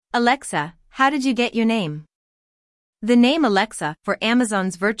Alexa, how did you get your name? The name Alexa for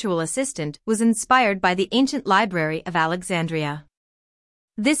Amazon's virtual assistant was inspired by the ancient library of Alexandria.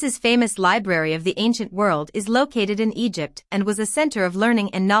 This famous library of the ancient world is located in Egypt and was a center of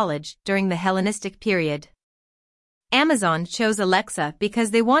learning and knowledge during the Hellenistic period. Amazon chose Alexa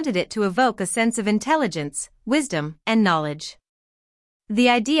because they wanted it to evoke a sense of intelligence, wisdom, and knowledge. The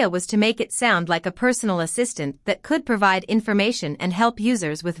idea was to make it sound like a personal assistant that could provide information and help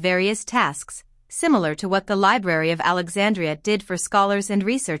users with various tasks, similar to what the Library of Alexandria did for scholars and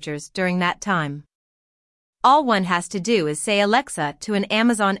researchers during that time. All one has to do is say Alexa to an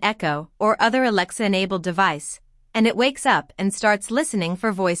Amazon Echo or other Alexa-enabled device, and it wakes up and starts listening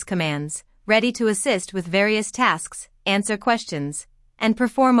for voice commands, ready to assist with various tasks, answer questions, and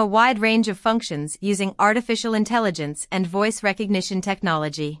perform a wide range of functions using artificial intelligence and voice recognition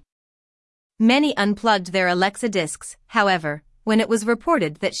technology. Many unplugged their Alexa discs, however, when it was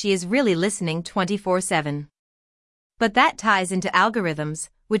reported that she is really listening 24/7. But that ties into algorithms,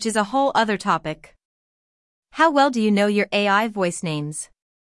 which is a whole other topic. How well do you know your AI voice names?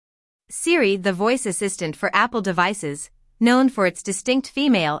 Siri, the voice assistant for Apple devices, known for its distinct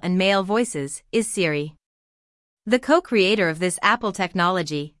female and male voices, is Siri. The co-creator of this Apple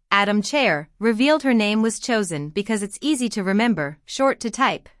technology, Adam Cheyer, revealed her name was chosen because it's easy to remember, short to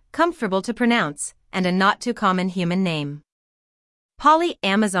type, comfortable to pronounce, and a not-too-common human name. Polly,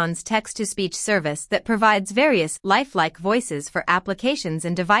 Amazon's text-to-speech service that provides various lifelike voices for applications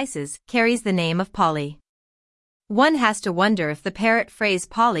and devices, carries the name of Polly. One has to wonder if the parrot phrase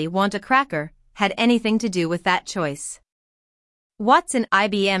 "Polly, want a cracker" had anything to do with that choice. Watson,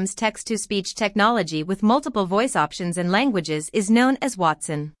 IBM's text-to-speech technology with multiple voice options and languages, is known as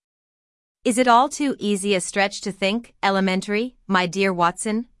Watson. Is it all too easy a stretch to think, elementary, my dear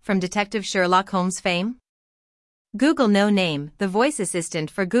Watson, from Detective Sherlock Holmes fame? Google No Name, the voice assistant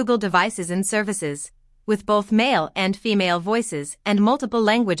for Google devices and services, with both male and female voices and multiple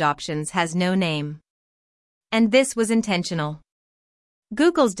language options, has no name. And this was intentional.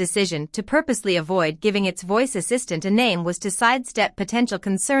 Google's decision to purposely avoid giving its voice assistant a name was to sidestep potential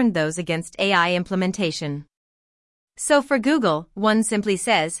concern those against AI implementation. So for Google, one simply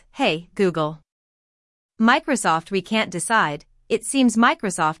says, "Hey, Google." Microsoft, we can't decide. It seems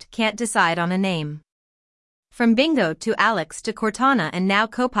Microsoft can't decide on a name. From Bingo to Alex to Cortana and now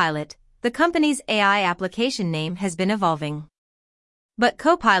Copilot, the company's AI application name has been evolving. But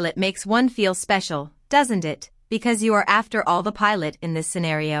Copilot makes one feel special, doesn't it? Because you are after all the pilot in this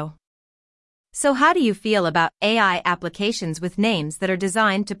scenario. So how do you feel about AI applications with names that are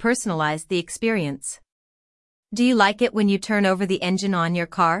designed to personalize the experience? Do you like it when you turn over the engine on your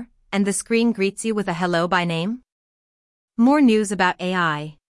car, and the screen greets you with a hello by name? More news about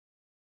AI.